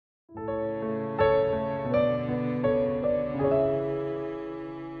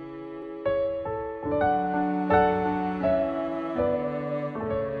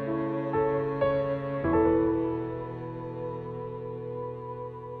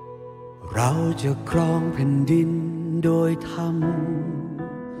เราจะครองแผ่นดินโดยธรรม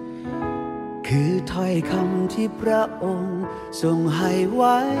คือถ้อยคำที่พระองค์ทรงให้ไ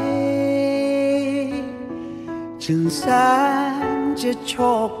ว้จึงแสนจะโช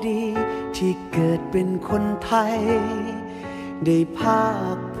คดีที่เกิดเป็นคนไทยได้ภา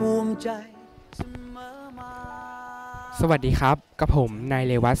คภูมิใจเสมอมาสวัสดีครับกับผมนาย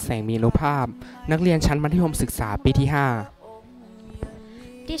เลวัฒน์แสงมีนุภาพนักเรียนชั้นมัธยมศึกษาปีที่5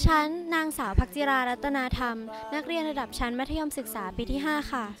ดิฉันนางสาวภักจิรารัตนาธรรมนักเรียนระดับชั้นมัธยมศึกษาปีที่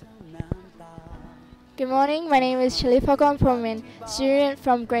5ค่ะ Good morning, my name is Chalipagon Promin, student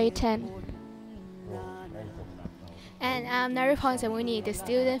from grade 10. And I'm Naripon Samuni, the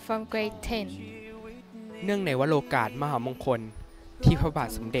student from grade 10. เนื่องในวโรกาสมหามงคลที่พระบาท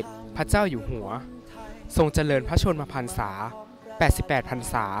สมเด็จพระเจ้าอยู่หัวทรงเจริญพระชนมพรรษา88พรร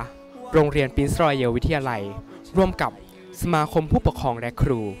ษาโรงเรียนปรินซ์รอยเยลวิทยาลัยร่วมกับสมาคมผู้ปกครองและค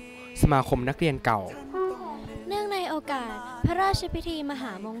รูสมาคมนักเรียนเก่าเนื่องในโอกาสพระราชพิธีมห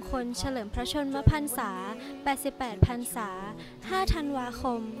ามงคลเฉลิมพระชนมพรรษา88พรรษา5ธันวาค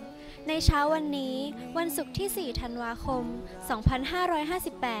มในเช้าวันนี้วันศุกร์ที่4ธันวาคม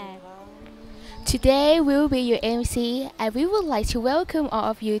2558Today we will be your MC and we would like to welcome all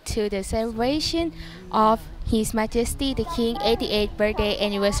of you to the celebration of His Majesty the King 88th birthday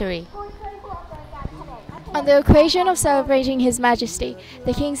anniversary.On the occasion of celebrating His Majesty,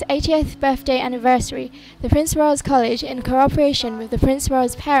 the King's 80th birthday anniversary, the Prince Royals College, in cooperation with the Prince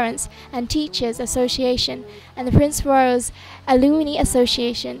Royals Parents and Teachers Association and the Prince Royals Alumni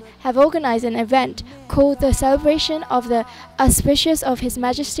Association, have organized an event called the Celebration of the Auspicious of His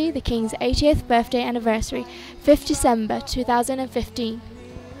Majesty, the King's 80th birthday anniversary, 5th December 2015.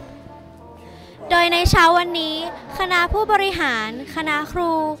 โดยในเช้าวันนี้คณะผู้บริหารคณะค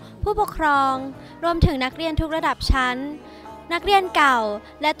รูผู้ปกครองรวมถึงนักเรียนทุกระดับชั้นนักเรียนเก่า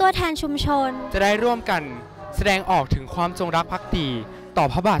และตัวแทนชุมชนจะได้ร่วมกันแสดงออกถึงความจงรักภักดีต่อ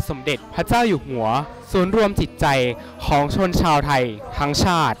พระบาทสมเด็จพระเจ้าอยู่หัวศูนย์รวมจิตใจของชนชาวไทยทั้งช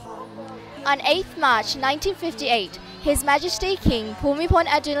าติ On 8th March 1958, His Majesty King Bhumibol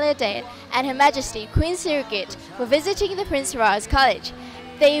Adulyadej and Her Majesty Queen Sirikit were visiting the Prince Royals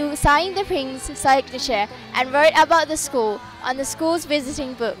College.They signed the Prince's signature and wrote about the school on the school's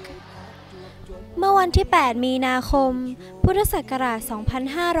visiting book. เมื่อวันที่8มีนาคมพุทธศักราช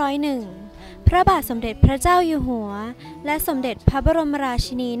2501พระบาทสมเด็จพระเจ้าอยู่หัวและสมเด็จพระบรมรา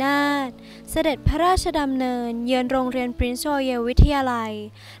ชินีนาถเสด็จพระราชดำเนินเยือนโรงเรียนปรินซ์รอยัลวิทยาลัย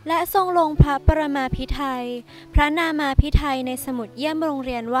และทรงลงพระปรมาภิไธยพระนามาภิไธยในสมุดเยี่ยมโรงเ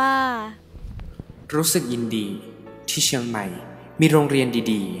รียนว่ารู้สึกยินดีที่เชียงใหม่มีโรงเรียน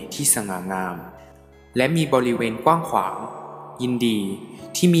ดีๆที่สง่างามและมีบริเวณกว้างขวางยินดี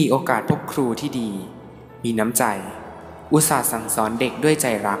ที่มีโอกาสพบครูที่ดีมีน้ำใจอุตส่าห์สั่งสอนเด็กด้วยใจ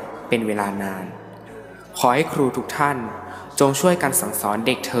รักเป็นเวลานานขอให้ครูทุกท่านจงช่วยกันสั่งสอนเ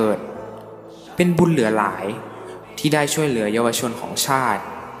ด็กเถิดเป็นบุญเหลือหลายที่ได้ช่วยเหลือเยาวชนของชาติ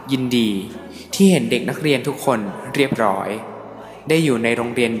ยินดีที่เห็นเด็กนักเรียนทุกคนเรียบร้อยได้อยู่ในโรง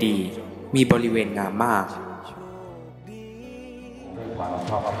เรียนดีมีบริเวณงามมากความ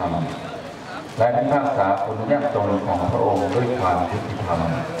ชอบธรรมและพิพากษาคนยากจนของพระองค์ด้วยความยุติธรรม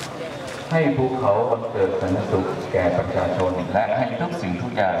ให้ภูเขาบังเกิดสันติสุขแก่ประชาชนและให้ทุกสิ่งทุ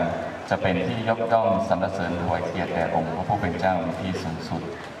กอย่างจะเป็นที่ยกย่องสรรเสริญถวายเกียรติแด่องค์พระผู้เป็นเจ้าในที่สูงสุด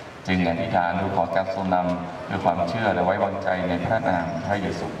จึงอธิษฐานด้วยขอการทรงนำด้วยความเชื่อและไว้วางใจในพระนามพระเย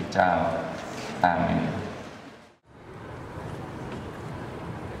ซูคริสต์เจ้าอาเมน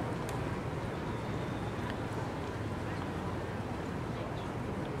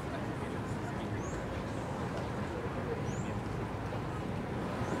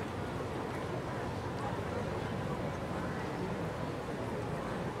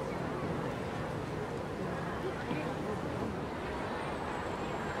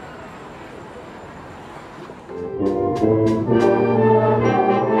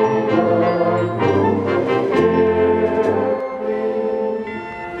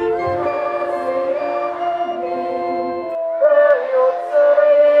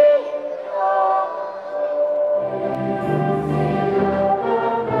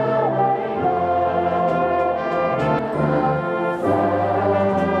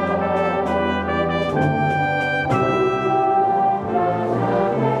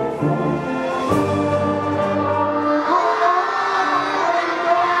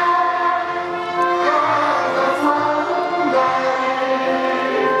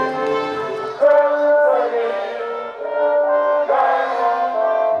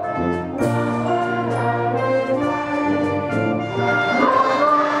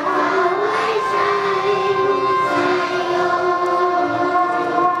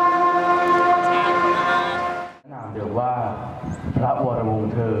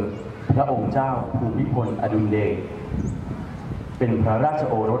พระองค์เจ้าภูมิพลอดุลเดชเป็นพระราช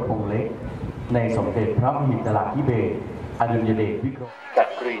โอรสองค์เล็กในสมเด็จพระมหิดลธิเบศรอดุลยเดชวิกรมจั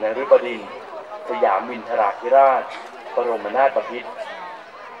กรีนฤบดินทร์สยามวินทราธิราชบรมนาถบพิตร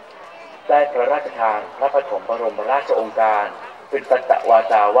ได้พระราชทานพระปฐมบรมราชโองการเป็นสัจจวา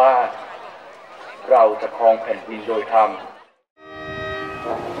จาว่าเราจะครองแผ่นดินโดยธรรม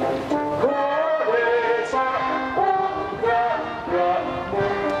ผู้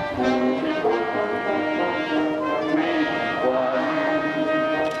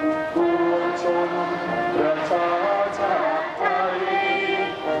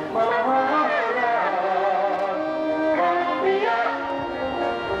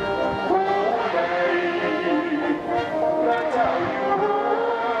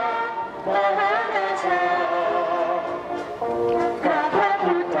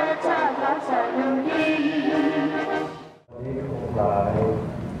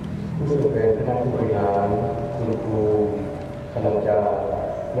ซึ่งเป็นคณะผู้บริหารคุณครูคณาจารย์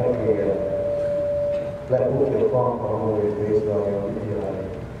นักเรียนและผู้เกี่ยวข้องของโรงเรียนวิทยาลัย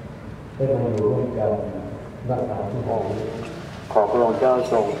ได้มาอยู่ร่วมกันณศาลที่ของขอพระองค์เจ้า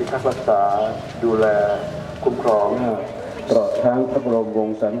ทรงพิทักษ์รักษาดูแลคุ้มครองตลอดทั้งพระบรมวง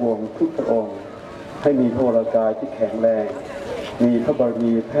ศานุวงศ์ทุกพระองค์ให้มีพระวรากายที่แข็งแรงมีพระบาร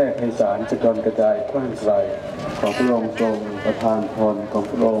มีแพร่ไพศาลกระจรกระจายกว้างไกลขอพระองค์ทรงประทานพรของ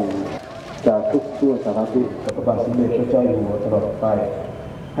พระองค์จากทุกทั่วสารทิศพระบาทสมเด็จพระเจ้าอยู่หัวตลอดไป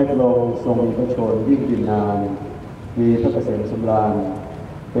ให้พระองค์ทรงมีพระชนยิ่งยืนนานมีพระเกษมสำราญ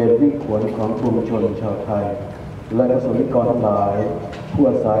เป็นวิ่งขวนของปวงชนชาวไทยและประสบนิกรทั้งหลายผู้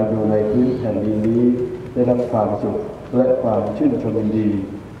อาศัยอยู่ในพื้นแผ่นดินนี้ได้รับความสุขและความชื่นชมยินดี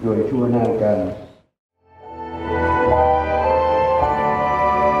โดยทั่วหน้ากัน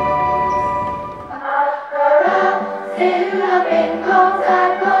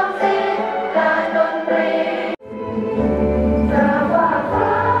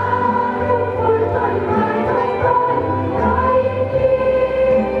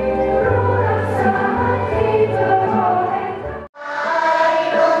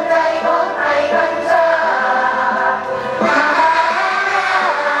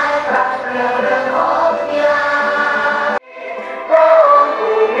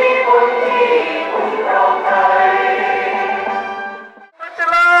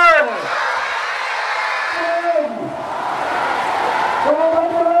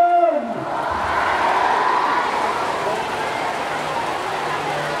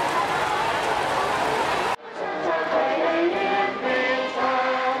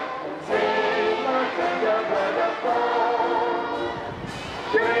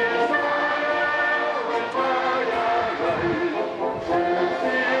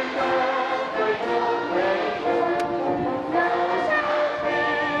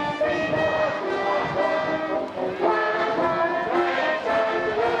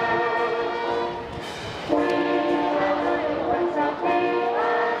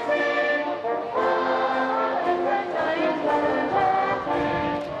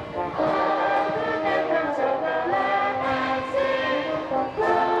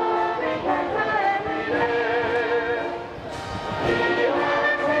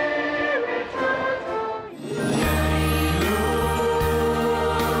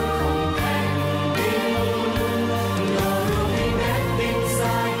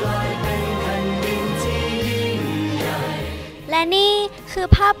และนี่คือ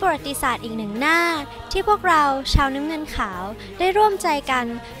ภาพประวัติศาสตร์อีกหนึ่งหน้าที่พวกเราชาวน้ำเงินขาวได้ร่วมใจกัน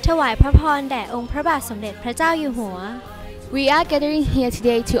ถวายพระพรแด่องค์พระบาทสมเด็จพระเจ้าอยู่หัว We are gathering here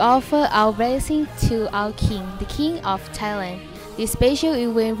today to offer our blessing to our King, the King of Thailand. This special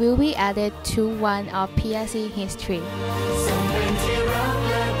event will be added to one of P.R.C. history.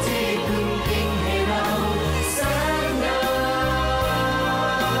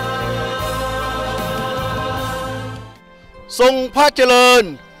 Song พระเจริญ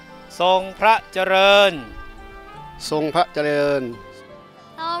ทรงพระเจริญ ทรงพระเจริญ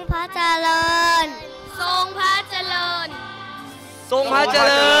ทรงพระเจริญ ทรงพระเจริญ ทรงพระเจ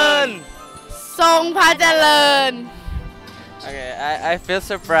ริญ ทรงพระเจริญ Okay, I feel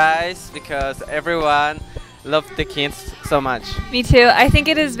surprised because everyone loves the king so much. Me too. I think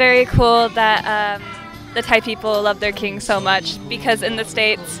it is very cool that the Thai people love their king so much because in the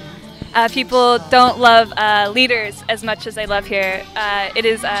States, people don't love leaders as much as they love here. It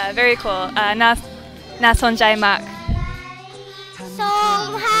is very cool. Na sonjai mak. ทรง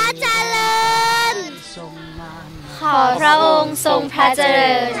พระเจริญ ขอพระองค์ทรงพระเจ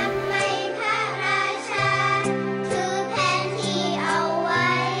ริญ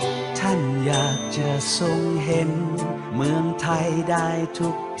ท่านอยาก จะทรงเห็นเมืองไทยได้ทุ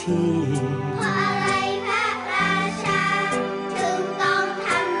กที่เพราะอะไรพระราชาถึงต้องท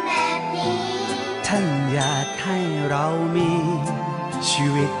ำแบบนี้ท่านอยากให้เรามีชี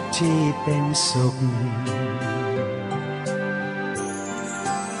วิตที่เป็นสุข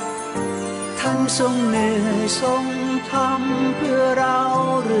ท่านทรงเหนื่อยทรงทำเพื่อเรา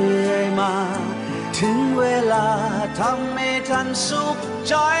เรื่อยมาถึงเวลาทำให้ท่านสุข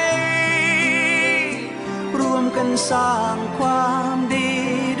ใจร่วมกันสร้างความดี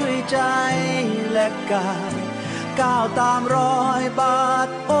ด้วยใจและกายก้าวตามรอยบาท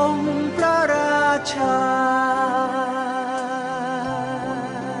องค์พระราชา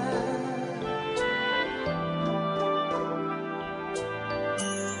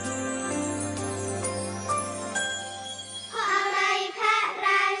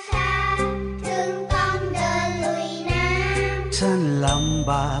ท่านลำ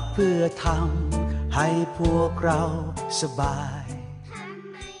บากเพื่อทำให้พวกเราสบาย